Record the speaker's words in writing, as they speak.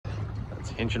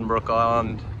Hinchinbrook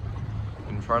Island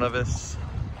in front of us.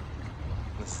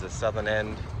 This is the southern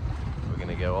end. We're going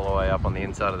to go all the way up on the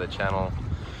inside of the channel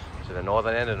to the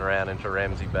northern end and around into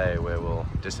Ramsey Bay, where we'll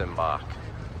disembark.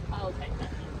 I'll take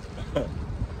that.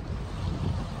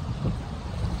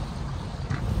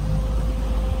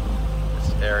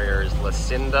 This area is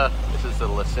Lucinda. This is the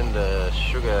Lucinda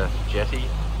Sugar Jetty.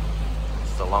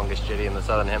 It's the longest jetty in the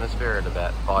southern hemisphere at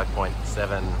about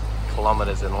 5.7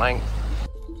 kilometers in length.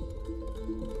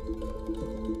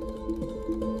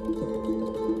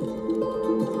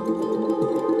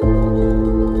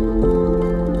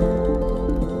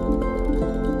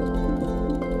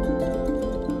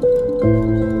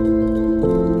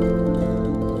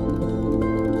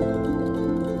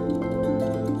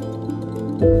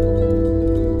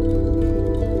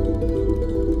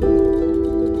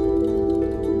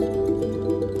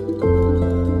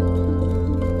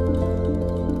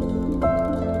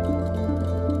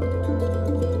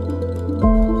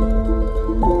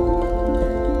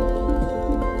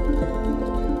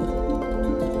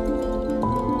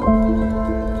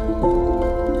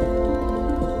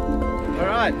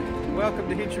 Welcome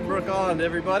to Hinchinbrook Island,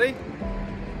 everybody.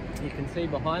 You can see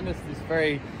behind us this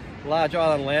very large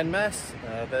island landmass.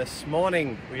 This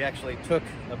morning we actually took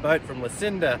a boat from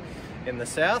Lucinda in the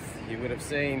south. You would have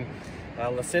seen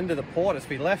Lucinda, the port, as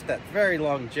we left that very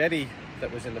long jetty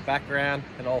that was in the background,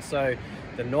 and also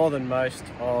the northernmost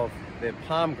of the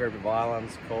palm group of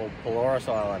islands called Pelorus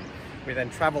Island. We then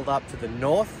travelled up to the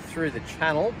north through the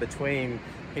channel between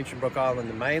Hinchinbrook Island and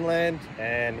the mainland,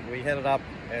 and we headed up,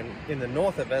 and in the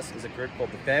north of us is a group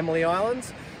called the Family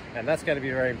Islands, and that's going to be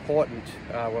very important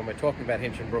when we're talking about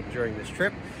Hinchinbrook during this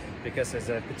trip, because there's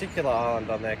a particular island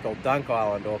on there called Dunk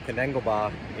Island, or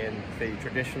Kanengelbar in the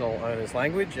traditional owners'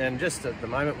 language. And just at the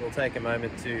moment we'll take a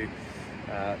moment to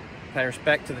pay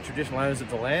respect to the traditional owners of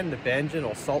the land, the Banjan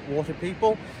or saltwater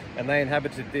people, and they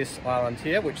inhabited this island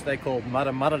here, which they called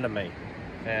Muddamudanami.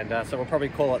 And so we'll probably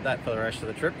call it that for the rest of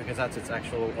the trip, because that's its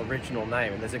actual original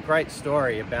name. And there's a great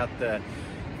story about the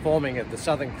forming of the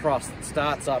Southern Cross that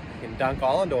starts up in Dunk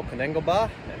Island or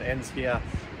Kanengelbar and ends here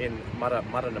in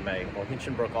Muddamudanami or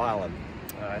Hinchinbrook Island.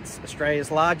 It's Australia's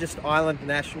largest island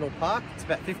national park. It's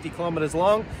about 50 kilometres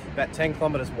long, about 10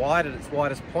 kilometres wide at its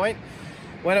widest point.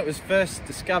 When it was first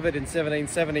discovered in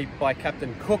 1770 by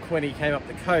Captain Cook, when he came up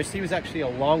the coast, he was actually a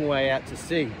long way out to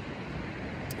sea.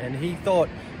 And he thought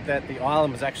that the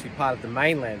island was actually part of the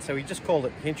mainland, so he just called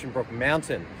it Hinchinbrook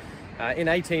Mountain. In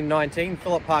 1819,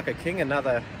 Philip Parker King,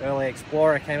 another early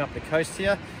explorer, came up the coast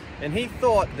here, and he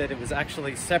thought that it was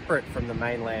actually separate from the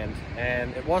mainland.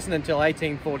 And it wasn't until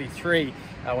 1843,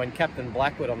 when Captain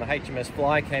Blackwood on the HMS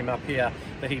Fly came up here,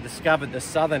 that he discovered the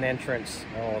southern entrance,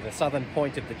 or the southern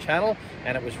point of the channel,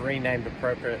 and it was renamed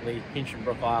appropriately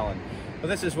Hinchinbrook Island. Well,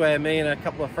 this is where me and a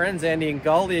couple of friends, Andy and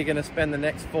Goldie, are going to spend the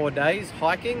next 4 days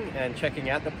hiking and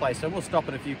checking out the place. So we'll stop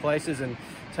at a few places and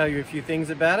tell you a few things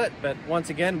about it. But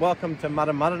once again, welcome to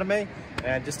Muddamudanami,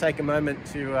 and just take a moment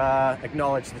to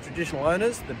acknowledge the traditional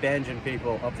owners, the Banjan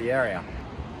people of the area.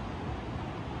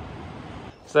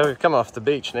 So we've come off the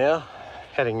beach now,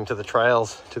 heading into the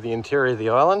trails to the interior of the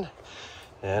island,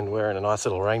 and we're in a nice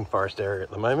little rainforest area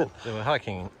at the moment. So we're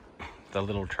hiking the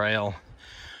little trail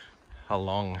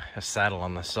along a saddle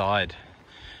on the side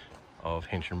of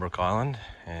Hinchinbrook Island,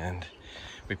 and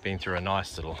we've been through a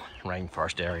nice little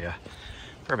rainforest area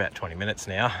for about 20 minutes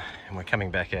now, and we're coming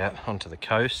back out onto the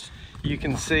coast. You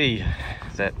can see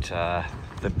that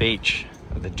the beach,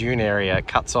 the dune area,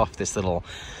 cuts off this little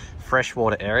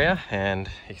freshwater area, and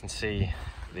you can see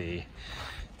the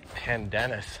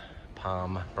pandanus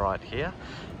palm right here,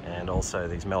 and also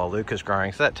these melaleucas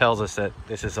growing. So that tells us that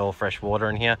this is all fresh water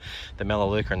in here. The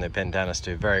melaleuca and the pandanus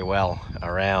do very well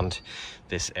around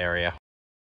this area.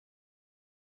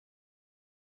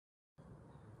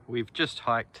 We've just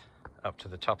hiked up to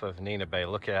the top of Nina Bay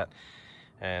Lookout,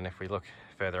 and if we look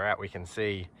further out we can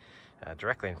see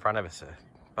directly in front of us a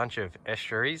bunch of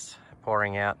estuaries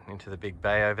pouring out into the big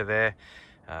bay over there.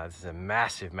 This is a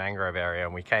massive mangrove area,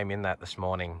 and we came in that this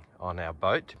morning on our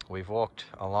boat. We've walked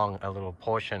along a little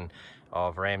portion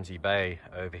of Ramsey Bay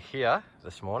over here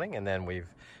this morning, and then we've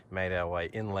made our way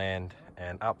inland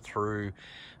and up through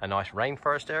a nice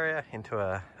rainforest area into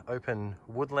a open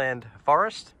woodland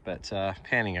forest. But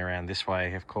panning around this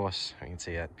way, of course, we can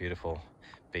see that beautiful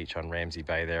beach on Ramsey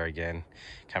Bay there again.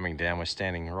 Coming down, we're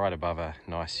standing right above a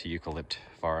nice eucalypt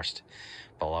forest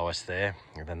below us there,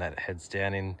 and then that heads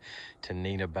down into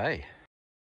Nina Bay.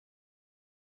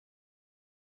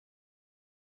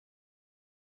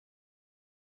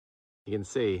 You can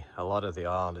see a lot of the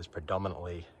island is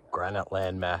predominantly granite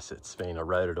landmass. It's been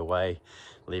eroded away,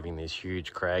 leaving these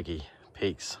huge craggy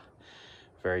peaks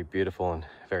Very beautiful and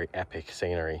very epic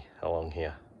scenery along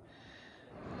here.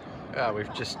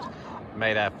 We've just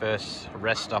made our first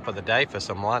rest stop of the day for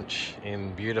some lunch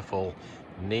in beautiful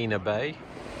Nina Bay.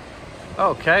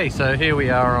 Okay, so here we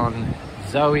are on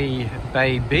Zoe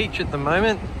Bay Beach at the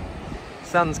moment.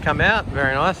 Sun's come out,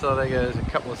 very nice. Oh, there goes a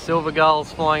couple of silver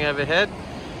gulls flying overhead.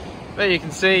 But you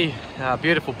can see a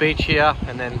beautiful beach here,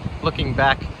 and then looking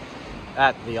back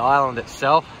at the island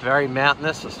itself, very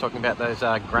mountainous. I was talking about those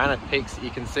granite peaks that you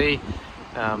can see,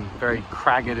 very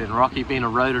cragged and rocky, being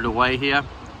eroded away here.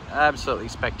 Absolutely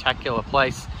spectacular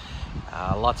place.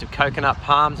 Lots of coconut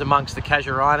palms amongst the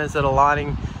casuarinas that are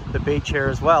lining the beach here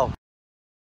as well.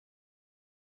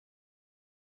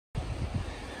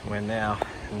 We're now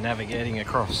navigating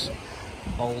across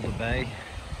Boulder Bay.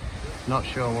 Not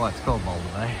sure why it's called Boulder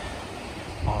Bay.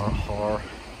 Or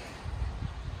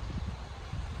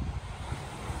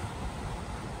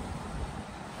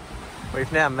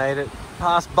we've now made it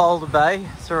past Boulder Bay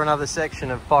through another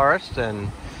section of forest,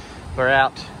 and we're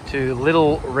out to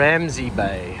Little Ramsey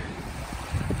Bay.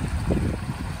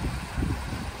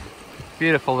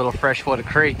 Beautiful little freshwater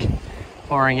creek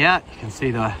pouring out. You can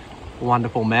see the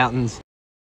wonderful mountains.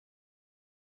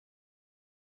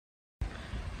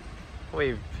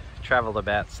 We've travelled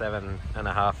about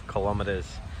 7.5 kilometres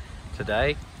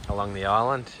today along the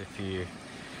island. If you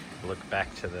look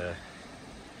back to the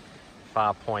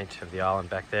far point of the island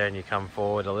back there and you come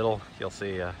forward a little, you'll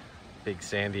see a big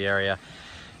sandy area.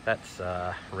 That's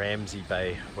Ramsey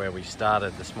Bay, where we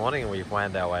started this morning, and we've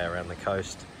wound our way around the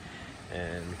coast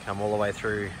and come all the way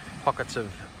through pockets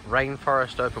of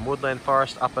rainforest, open woodland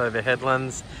forest, up over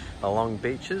headlands, along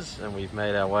beaches, and we've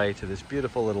made our way to this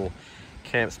beautiful little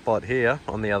camp spot here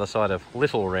on the other side of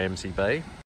Little Ramsey Bay.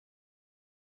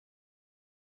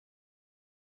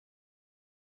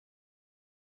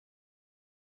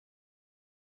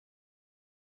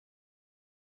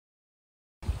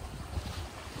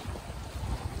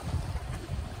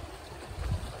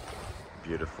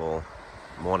 Beautiful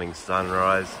morning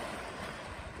sunrise,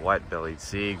 white-bellied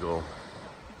seagull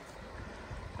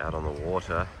out on the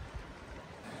water.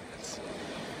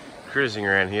 Cruising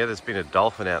around here. There's been a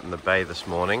dolphin out in the bay this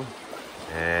morning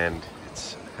and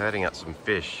it's herding up some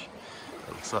fish.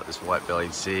 It looks like this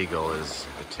white-bellied seagull is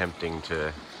attempting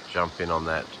to jump in on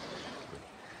that.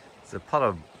 There's a pot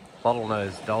of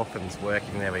bottlenose dolphins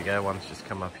working. There we go, one's just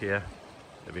come up here.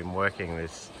 They've been working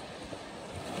this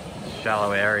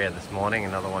shallow area this morning.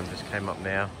 Another one just came up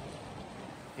now.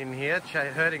 In here,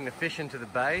 herding the fish into the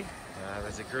bay.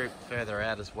 There's a group further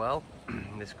out as well.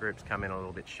 This group's come in a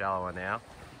little bit shallower now.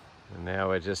 And now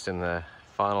we're just in the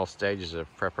final stages of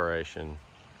preparation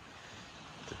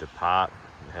to depart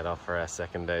and head off for our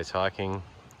second day's hiking.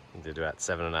 We did about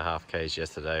 7.5 k's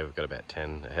yesterday. We've got about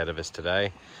 10 ahead of us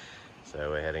today. So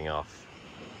we're heading off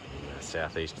in a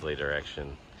southeasterly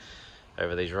direction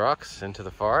over these rocks into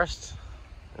the forest,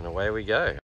 and away we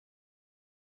go.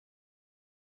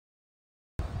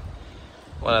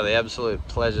 One of the absolute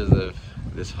pleasures of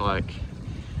this hike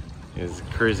is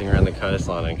cruising around the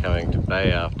coastline and coming to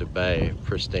bay after bay of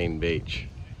pristine beach.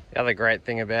 The other great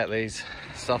thing about these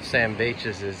soft sand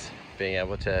beaches is being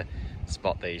able to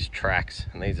spot these tracks,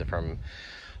 and these are from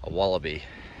a wallaby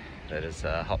that has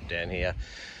hopped down here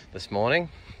this morning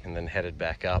and then headed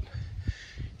back up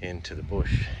into the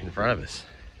bush in front of us.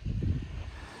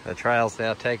 The trail's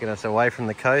now taking us away from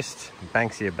the coast,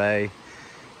 Banksia Bay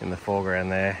in the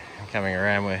foreground there. Coming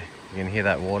around where you can hear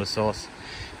that water source.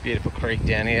 Beautiful creek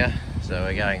down here. So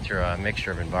we're going through a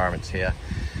mixture of environments here.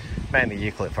 Mainly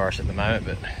eucalypt forest at the moment,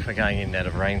 but we're going in and out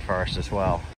of rainforest as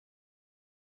well.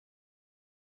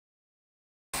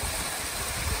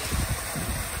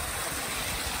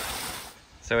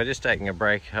 So we're just taking a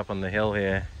break up on the hill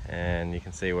here, and you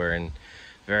can see we're in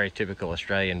very typical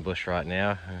Australian bush right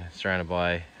now, surrounded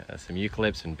by some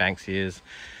eucalypts and banksias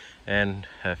and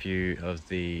a few of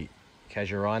the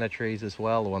casuarina trees as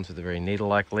well, the ones with the very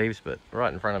needle-like leaves. But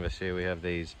right in front of us here we have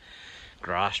these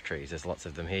grass trees. There's lots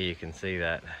of them here. You can see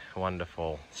that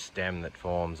wonderful stem that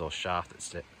forms, or shaft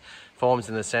that forms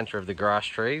in the center of the grass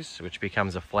trees, which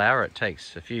becomes a flower. It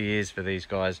takes a few years for these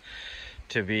guys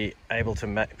to be able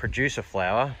to produce a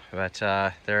flower, but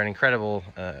they're an incredible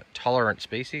tolerant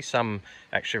species. Some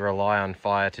actually rely on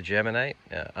fire to germinate.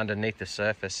 Underneath the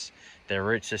surface, their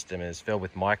root system is filled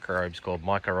with microbes called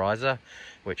mycorrhiza,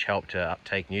 which help to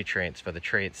uptake nutrients for the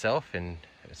tree itself, and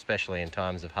especially in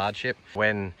times of hardship.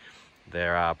 When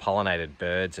there are pollinated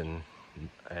birds and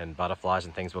butterflies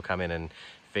and things will come in and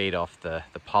feed off the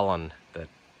pollen that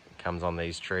comes on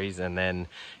these trees, and then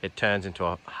it turns into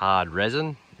a hard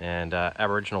resin, and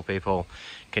Aboriginal people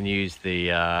can use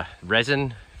the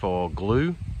resin for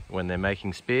glue when they're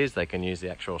making spears, they can use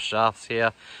the actual shafts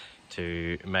here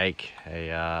to make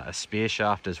a spear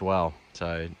shaft as well.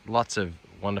 So lots of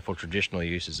wonderful traditional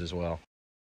uses as well.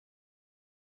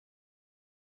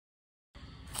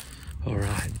 All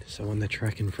right, so on the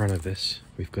track in front of us,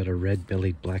 we've got a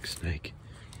red-bellied black snake.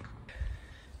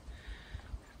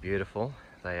 Beautiful.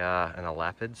 They are an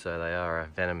elapid, so they are a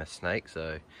venomous snake,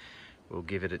 so we'll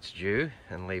give it its due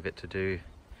and leave it to do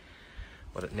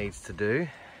what it needs to do.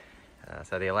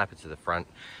 So the elapids are the front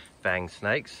fang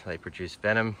snakes. They produce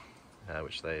venom,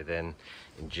 which they then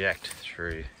inject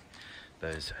through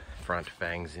those front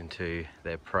fangs into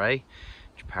their prey,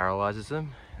 which paralyzes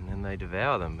them, and then they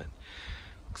devour them. But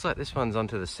looks like this one's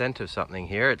onto the scent of something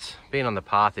here. It's been on the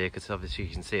path here because obviously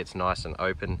you can see it's nice and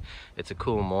open. It's a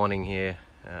cool morning here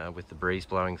with the breeze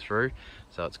blowing through,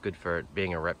 so it's good for it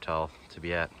being a reptile to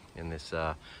be out in this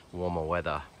warmer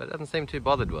weather. But it doesn't seem too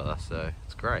bothered with us, so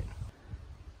it's great.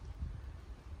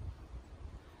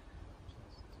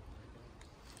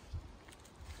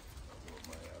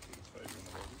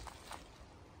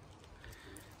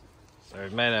 So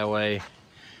we've made our way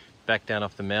back down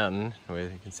off the mountain. Where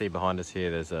you can see behind us here,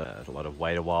 there's a lot of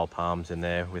wader wild palms in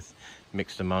there, with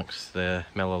mixed amongst the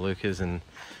melaleucas and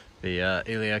the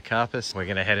Eliocarpus. We're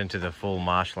going to head into the full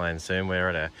marshland soon. We're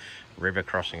at a river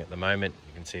crossing at the moment.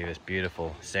 You can see this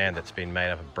beautiful sand that's been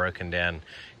made up of broken down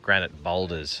granite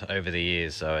boulders over the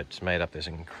years. So it's made up this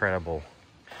incredible,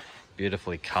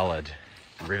 beautifully coloured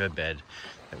riverbed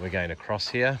that we're going to cross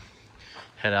here.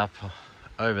 Head up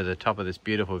over the top of this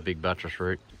beautiful big buttress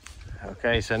root.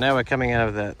 Okay, so now we're coming out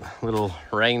of that little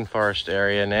rainforest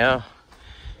area now,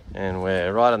 and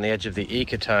we're right on the edge of the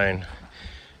ecotone,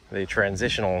 the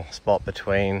transitional spot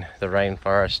between the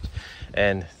rainforest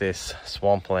and this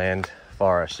swampland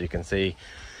forest. You can see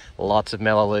lots of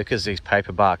melaleucas, these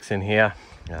paper barks in here.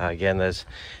 Again, there's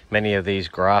many of these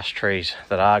grass trees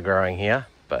that are growing here,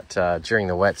 but during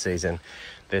the wet season,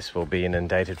 this will be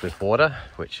inundated with water,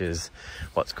 which is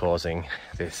what's causing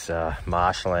this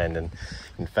marshland. And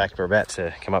in fact, we're about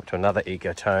to come up to another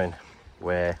ecotone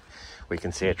where we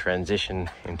can see a transition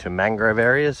into mangrove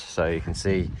areas. So you can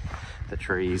see the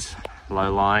trees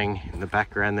low-lying in the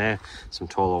background there, some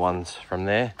taller ones from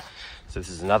there. So this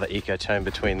is another ecotone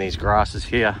between these grasses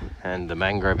here and the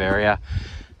mangrove area.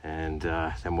 And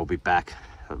then we'll be back,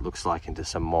 it looks like, into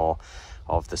some more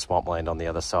of the swampland on the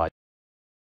other side.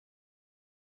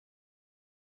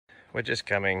 We're just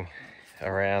coming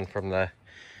around from the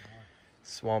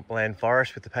swampland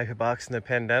forest with the paper barks and the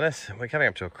pandanus. We're coming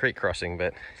up to a creek crossing,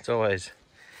 but it's always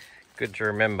good to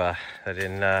remember that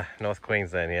in North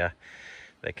Queensland here,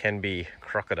 there can be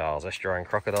crocodiles, estuarine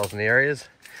crocodiles in the areas.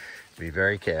 Be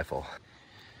very careful.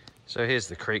 So here's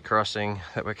the creek crossing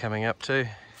that we're coming up to.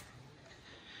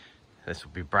 This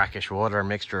will be brackish water, a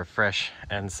mixture of fresh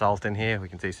and salt in here. We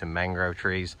can see some mangrove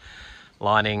trees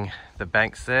lining the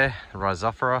banks there, the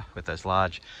rhizophora with those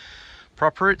large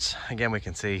prop roots. Again, we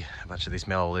can see a bunch of these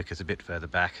melaleucas a bit further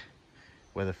back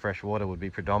where the fresh water would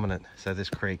be predominant. So this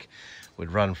creek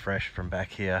would run fresh from back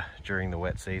here during the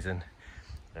wet season,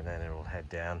 and then it will head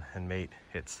down and meet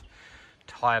its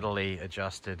tidally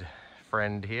adjusted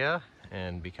friend here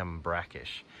and become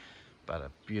brackish. But a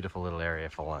beautiful little area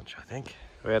for lunch, I think.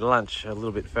 We had lunch a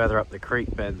little bit further up the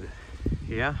creek bed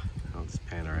here. I'll just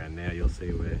pan around now, you'll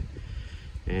see where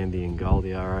Andy and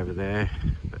Goldie are over there,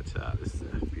 but this is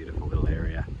a beautiful little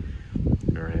area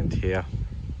around here.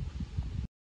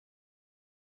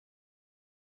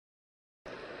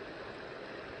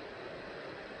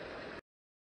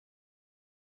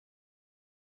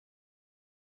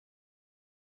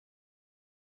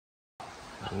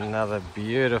 Another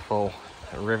beautiful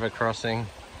river crossing.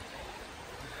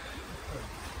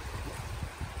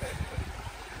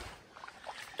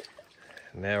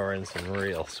 Now we're in some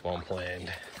real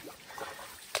swampland.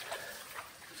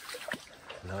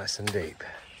 Nice and deep.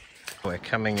 We're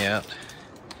coming out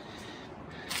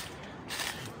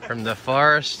from the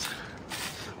forest.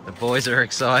 The boys are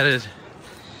excited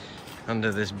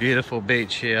under this beautiful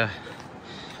beach here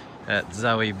at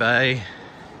Zoe Bay.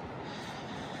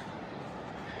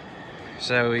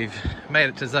 So we've made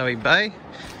it to Zoe Bay.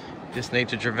 Just need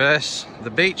to traverse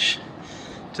the beach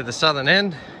to the southern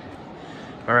end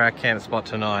for our camp spot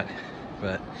tonight.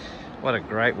 But what a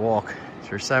great walk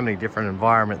through so many different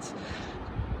environments.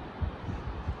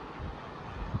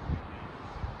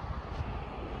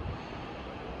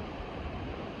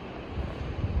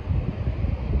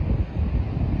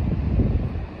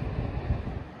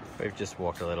 We've just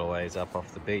walked a little ways up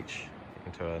off the beach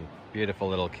into a beautiful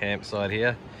little campsite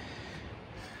here.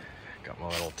 Got my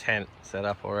little tent set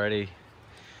up already.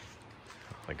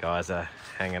 The guys are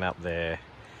hanging up their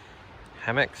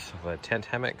hammocks, the tent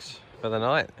hammocks for the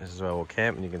night. This is where we'll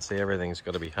camp, and you can see everything's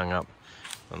got to be hung up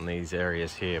on these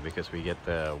areas here because we get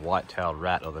the white-tailed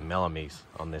rat or the melomys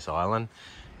on this island.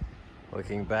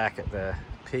 Looking back at the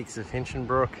peaks of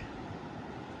Hinchinbrook,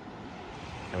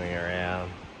 coming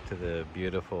around to the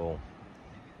beautiful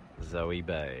Zoe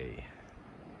Bay.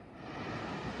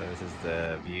 So this is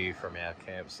the view from our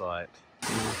campsite.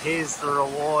 And here's the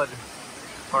reward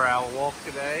for our walk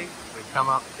today. We've come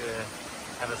up to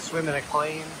have a swim and a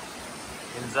clean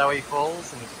in Zoe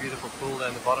Falls, and this beautiful pool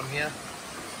down the bottom here.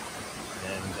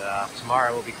 And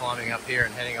tomorrow we'll be climbing up here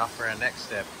and heading off for our next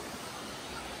step.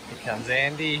 Here comes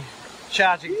Andy,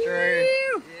 charging through.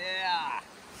 Yeah!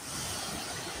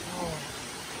 Oh.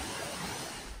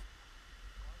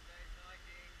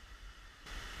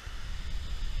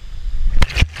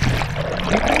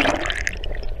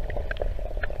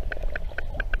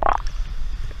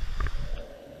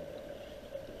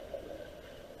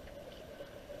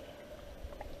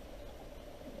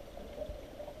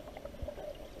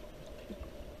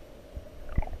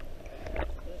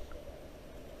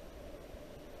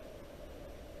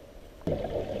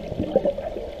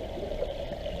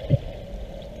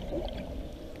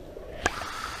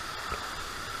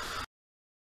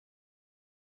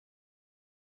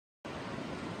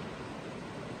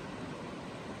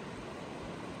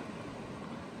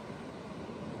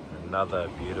 Another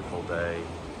beautiful day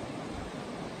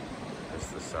as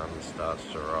the sun starts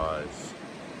to rise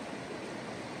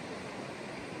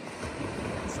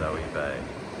in Zoe Bay.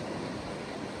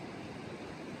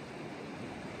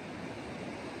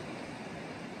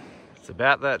 It's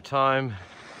about that time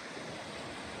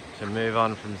to move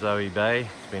on from Zoe Bay.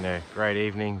 It's been a great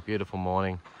evening, beautiful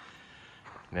morning.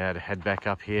 Now to head back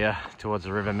up here towards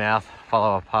the river mouth,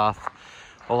 follow a path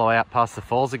all the way up past the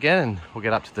falls again, and we'll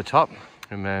get up to the top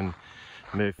and then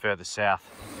move further south.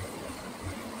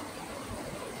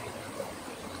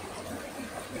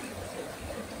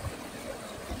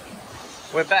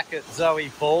 We're back at Zoe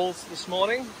Falls this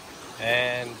morning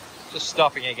and just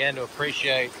stopping again to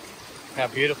appreciate how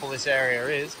beautiful this area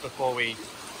is before we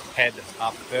head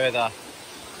up further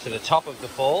to the top of the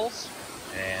falls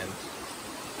and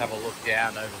have a look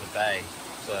down over the bay.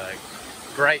 So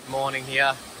great morning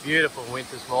here, beautiful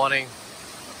winter's morning,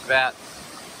 about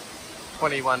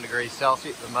 21 degrees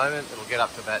Celsius at the moment. It'll get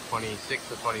up to about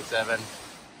 26 or 27.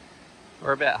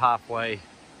 We're about halfway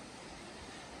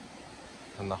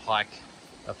on the hike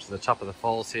up to the top of the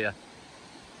falls here.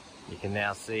 You can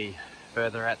now see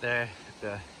further out there at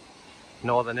the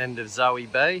northern end of Zoe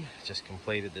Bay. Just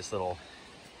completed this little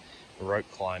rope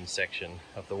climb section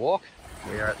of the walk.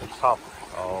 We are at the top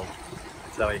of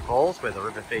Zoe Falls where the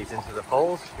river feeds into the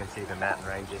falls. You can see the mountain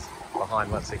ranges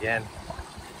behind once again.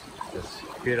 This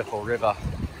beautiful river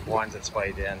winds its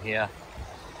way down here,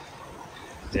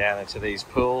 down into these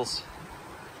pools.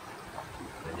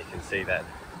 And you can see that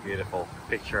beautiful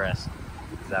picturesque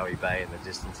Zoe Bay in the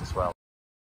distance as well.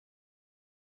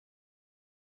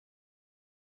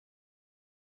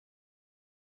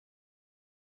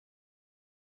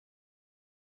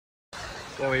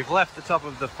 So we've left the top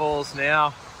of the falls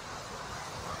now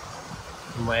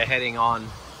and we're heading on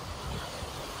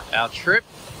our trip.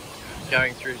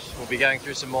 We'll be going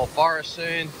through some more forest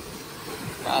soon,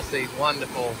 past these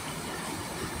wonderful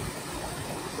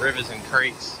rivers and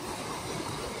creeks,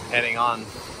 heading on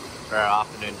for our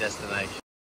afternoon destination.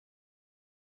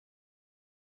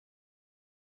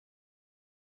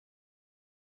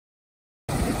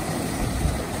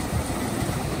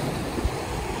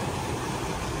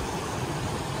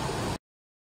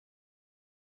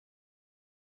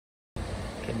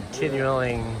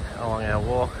 Continuing along our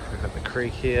walk, we've got the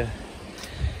creek here.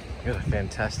 We've got a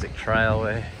fantastic trail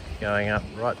we're going up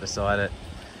right beside it.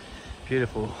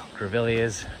 Beautiful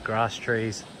grevilleas, grass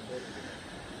trees,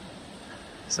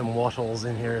 some wattles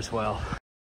in here as well.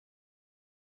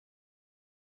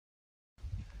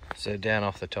 So down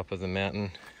off the top of the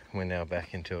mountain, we're now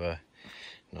back into a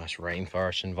nice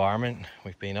rainforest environment.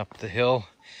 We've been up the hill.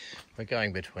 We're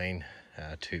going between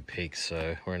two peaks,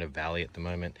 so we're in a valley at the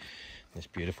moment. This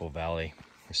beautiful valley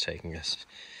is taking us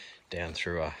down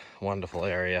through a wonderful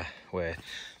area where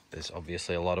there's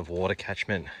obviously a lot of water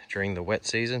catchment during the wet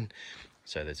season.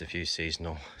 So there's a few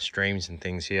seasonal streams and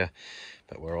things here,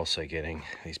 but we're also getting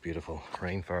these beautiful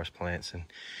rainforest plants, and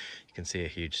you can see a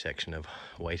huge section of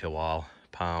wait-a-while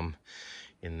palm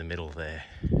in the middle there.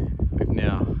 We've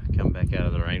now come back out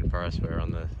of the rainforest. We're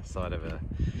on the side of a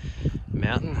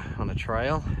mountain on a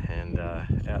trail, and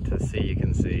out to sea you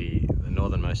can see the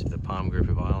northernmost of the palm group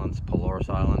of islands, Pelorus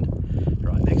Island.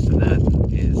 Right next to that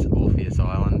is Orpheus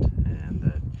Island, and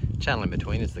the channel in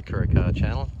between is the Curacao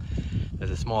Channel. There's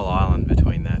a small island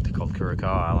between that called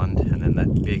Curacao Island, and then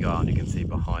that big island you can see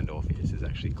behind Orpheus is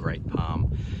actually Great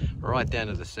Palm. Right down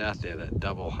to the south there, that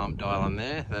double humped island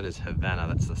there, that is Havana.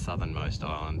 That's the southernmost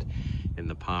island in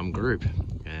the Palm group.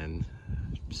 And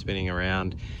spinning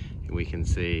around, we can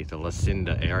see the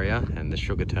Lucinda area and the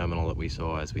sugar terminal that we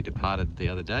saw as we departed the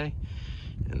other day.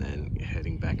 And then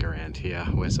heading back around here,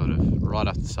 we're sort of right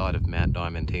off the side of Mount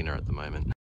Diamantina at the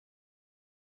moment.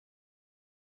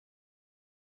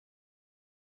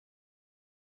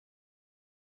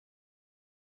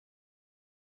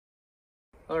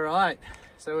 Alright,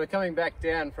 so we're coming back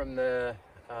down from the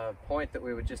point that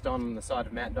we were just on the side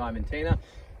of Mount Diamantina.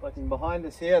 Looking behind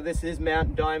us here, this is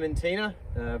Mount Diamantina.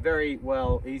 Very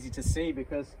well easy to see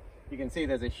because you can see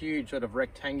there's a huge sort of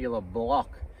rectangular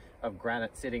block of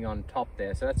granite sitting on top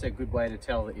there. So that's a good way to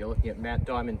tell that you're looking at Mount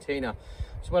Diamantina.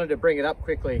 Just wanted to bring it up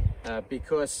quickly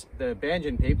because the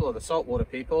Banjan people, or the saltwater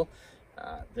people,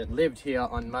 that lived here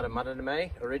on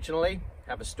Matamatame originally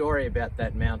have a story about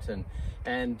that mountain.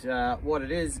 And what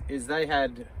it is they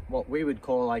had what we would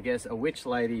call, I guess, a witch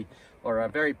lady or a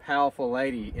very powerful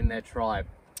lady in their tribe.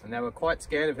 And they were quite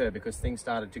scared of her because things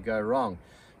started to go wrong.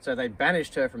 So they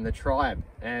banished her from the tribe,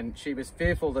 and she was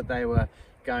fearful that they were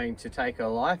going to take her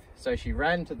life. So she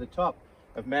ran to the top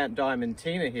of Mount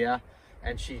Diamantina here,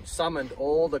 and she summoned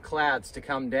all the clouds to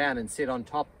come down and sit on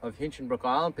top of Hinchinbrook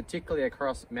Island, particularly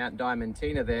across Mount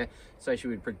Diamantina there, so she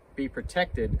would be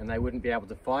protected and they wouldn't be able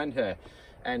to find her.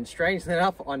 And strangely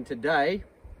enough, on today,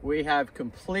 we have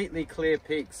completely clear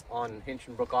peaks on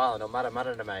Hinchinbrook Island, or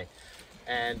Matamatame.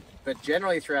 But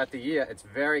generally throughout the year, it's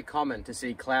very common to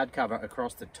see cloud cover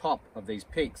across the top of these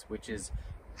peaks, which is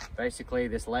basically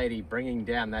this lady bringing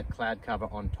down that cloud cover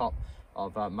on top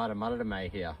of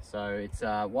Matamatame here. So it's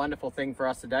a wonderful thing for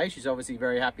us today. She's obviously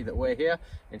very happy that we're here,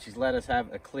 and she's let us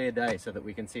have a clear day so that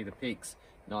we can see the peaks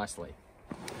nicely.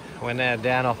 We're now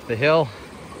down off the hill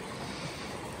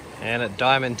and at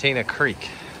Diamantina Creek.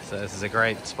 So this is a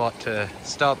great spot to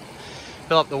stop,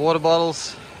 fill up the water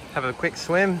bottles, have a quick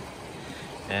swim,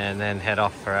 and then head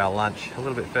off for our lunch a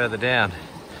little bit further down.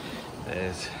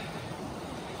 There's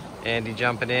Andy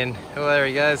jumping in. Oh, there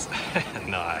he goes.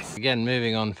 Nice. Again,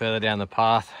 moving on further down the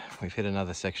path, we've hit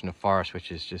another section of forest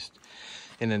which is just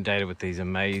inundated with these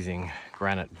amazing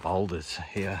granite boulders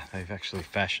here. They've actually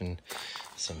fashioned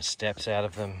some steps out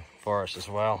of them for us as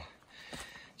well.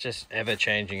 Just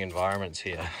ever-changing environments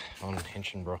here on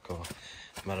Hinchinbrook or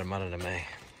Matamatame.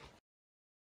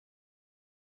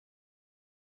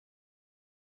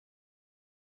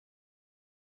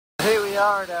 Here we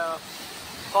are at our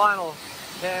final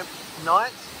camp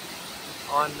night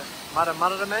on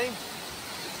Matamatame,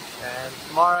 and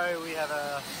tomorrow we have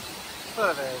a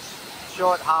sort of a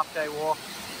short half-day walk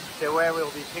to where we'll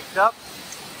be picked up.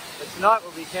 But tonight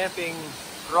we'll be camping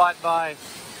right by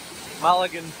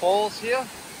Mulligan Falls here.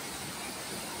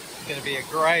 It's going to be a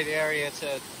great area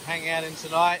to hang out in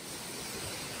tonight.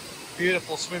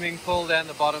 Beautiful swimming pool down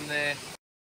the bottom there.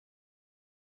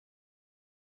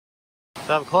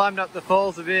 So I've climbed up the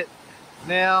falls a bit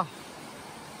now.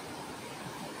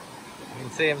 You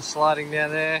can see them sliding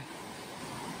down there.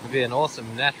 It'll be an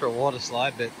awesome natural water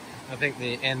slide, but I think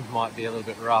the end might be a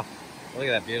little bit rough. Look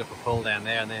at that beautiful pool down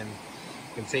there, and then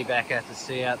you can see back out to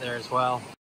sea out there as well.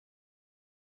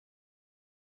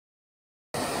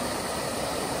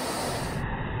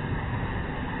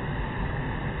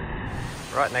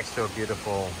 Right next to a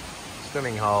beautiful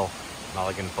swimming hole,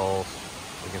 Mulligan Falls,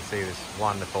 you can see this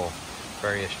wonderful,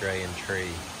 very Australian tree,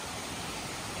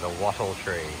 the wattle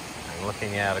tree. And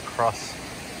looking out across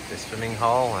this swimming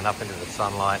hole and up into the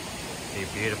sunlight, see a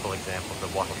beautiful example of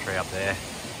the wattle tree up there.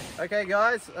 Okay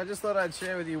guys, I just thought I'd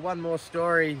share with you one more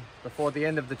story before the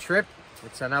end of the trip.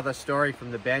 It's another story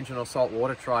from the Banjan or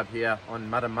saltwater tribe here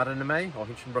on Matamatame or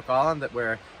Hinchinbrook Island that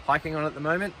we're hiking on at the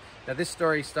moment. Now this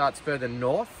story starts further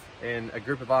north in a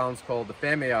group of islands called the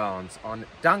Family Islands on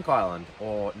Dunk Island,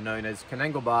 or known as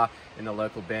Kananglebar in the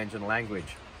local Banjan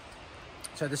language.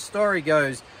 So the story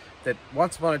goes that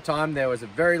once upon a time there was a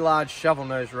very large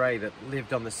shovel-nosed ray that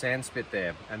lived on the sand spit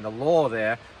there, and the law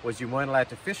there was you weren't allowed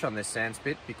to fish on this sand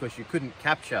spit because you couldn't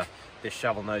capture this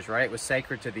shovel-nosed ray. It was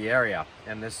sacred to the area,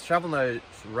 and this shovel-nosed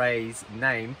ray's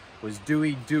name was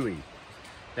Dewey Dewey.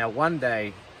 Now one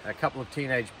day a couple of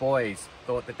teenage boys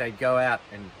thought that they'd go out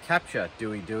and capture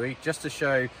Dewey Dewey just to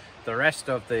show the rest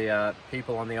of the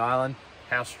people on the island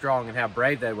how strong and how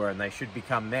brave they were, and they should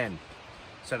become men.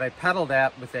 So they paddled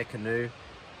out with their canoe.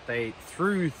 They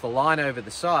threw the line over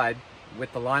the side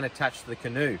with the line attached to the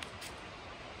canoe.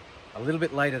 A little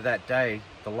bit later that day,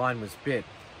 the line was bit,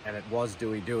 and it was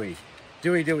Dewey Dewey.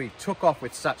 Dewey Dewey took off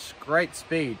with such great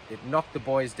speed, it knocked the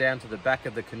boys down to the back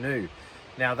of the canoe.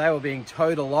 Now they were being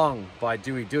towed along by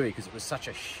Dewey because it was such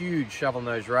a huge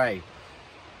shovel-nosed ray.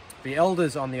 The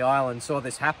elders on the island saw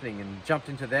this happening and jumped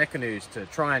into their canoes to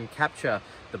try and capture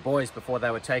the boys before they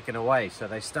were taken away. So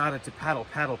they started to paddle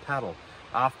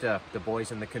after the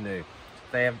boys in the canoe.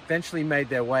 They eventually made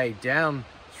their way down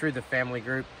through the family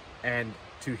group and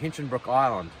to Hinchinbrook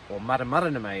Island, or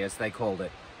Muddamudanamay as they called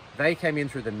it. They came in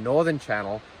through the northern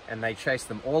channel and they chased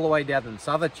them all the way down the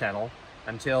southern channel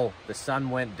until the sun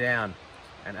went down.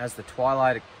 And as the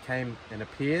twilight came and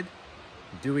appeared,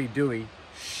 Dewey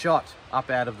shot up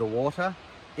out of the water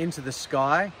into the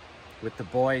sky with the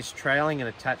boys trailing and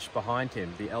attached behind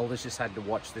him. The elders just had to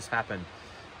watch this happen.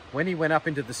 When he went up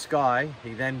into the sky,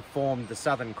 he then formed the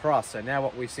Southern Cross. So now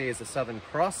what we see as the Southern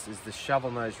Cross is the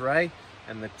shovel-nosed ray,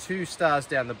 and the two stars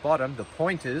down the bottom, the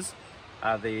pointers,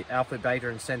 are the Alpha, Beta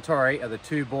and Centauri, are the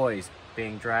two boys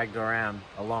being dragged around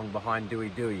along behind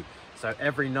Dewey. So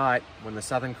every night when the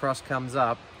Southern Cross comes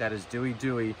up, that is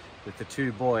Dewey with the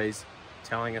two boys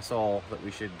telling us all that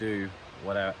we should do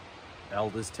what our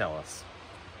elders tell us.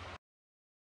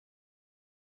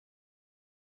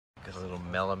 Got a little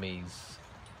Mellamese.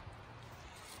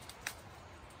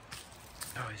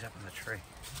 Oh, he's up in the tree.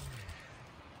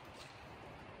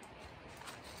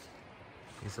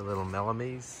 He's a little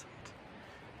Mellamese.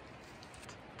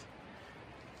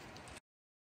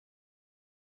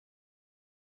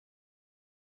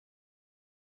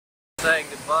 Saying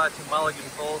goodbye to Mulligan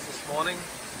Falls this morning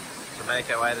to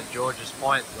make our way to George's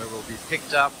Point, where we'll be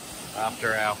picked up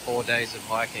after our 4 days of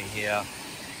hiking here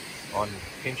on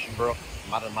Hinchinbrook,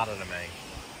 Muddamudanamay.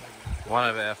 One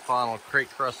of our final creek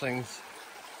crossings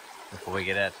before we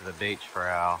get out to the beach for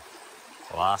our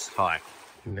last hike.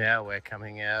 Now we're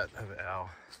coming out of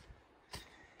our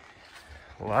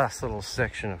last little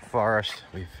section of forest.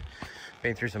 We've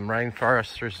been through some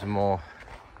rainforest, through some more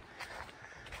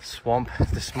swamp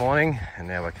this morning, and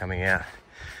now we're coming out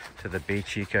to the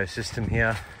beach ecosystem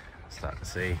here. Start to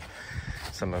see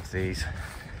some of these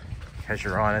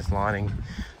casuarinas lining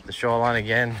the shoreline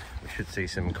again. We should see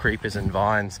some creepers and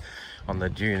vines on the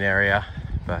dune area,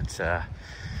 but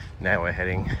now we're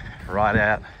heading right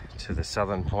out to the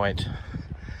southern point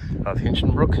of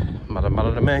Hinchinbrook,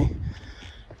 Muddamudanamay.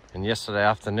 And yesterday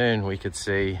afternoon we could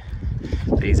see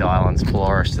these islands,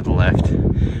 Polaris to the left,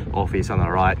 Orpheus on the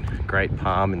right, Great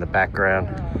Palm in the background.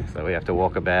 So we have to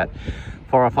walk about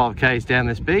 4 or 5 k's down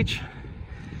this beach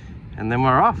and then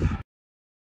we're off.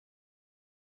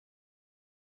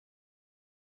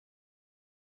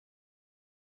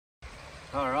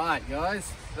 Alright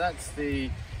guys, that's the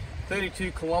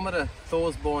 32-kilometre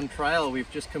Thorsbourne trail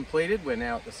we've just completed. We're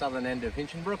now at the southern end of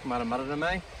Hinchinbrook,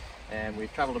 Muddamudanamay, and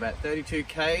we've travelled about 32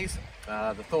 k's.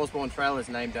 The Thorsbourne trail is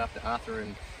named after Arthur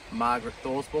and Margaret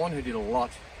Thorsbourne, who did a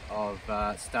lot of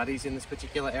studies in this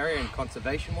particular area and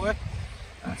conservation work.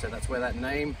 So that's where that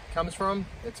name comes from.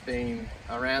 It's been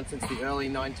around since the early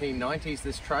 1990s,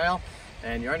 this trail,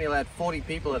 and you're only allowed 40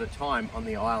 people at a time on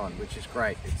the island, which is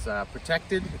great. It's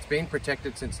protected. It's been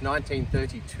protected since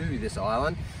 1932, this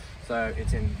island. So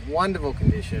it's in wonderful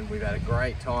condition. We've had a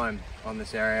great time on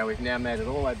this area. We've now made it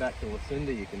all the way back to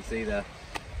Lucinda. You can see the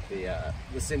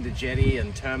Lucinda jetty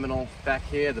and terminal back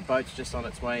here. The boat's just on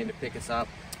its way in to pick us up.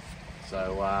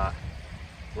 So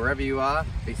wherever you are,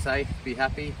 be safe, be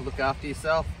happy, look after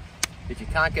yourself. If you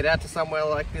can't get out to somewhere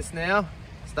like this now,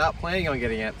 start planning on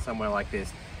getting out to somewhere like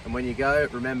this. And when you go,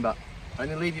 remember,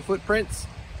 only leave your footprints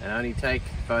and only take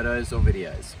photos or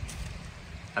videos.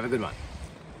 Have a good one.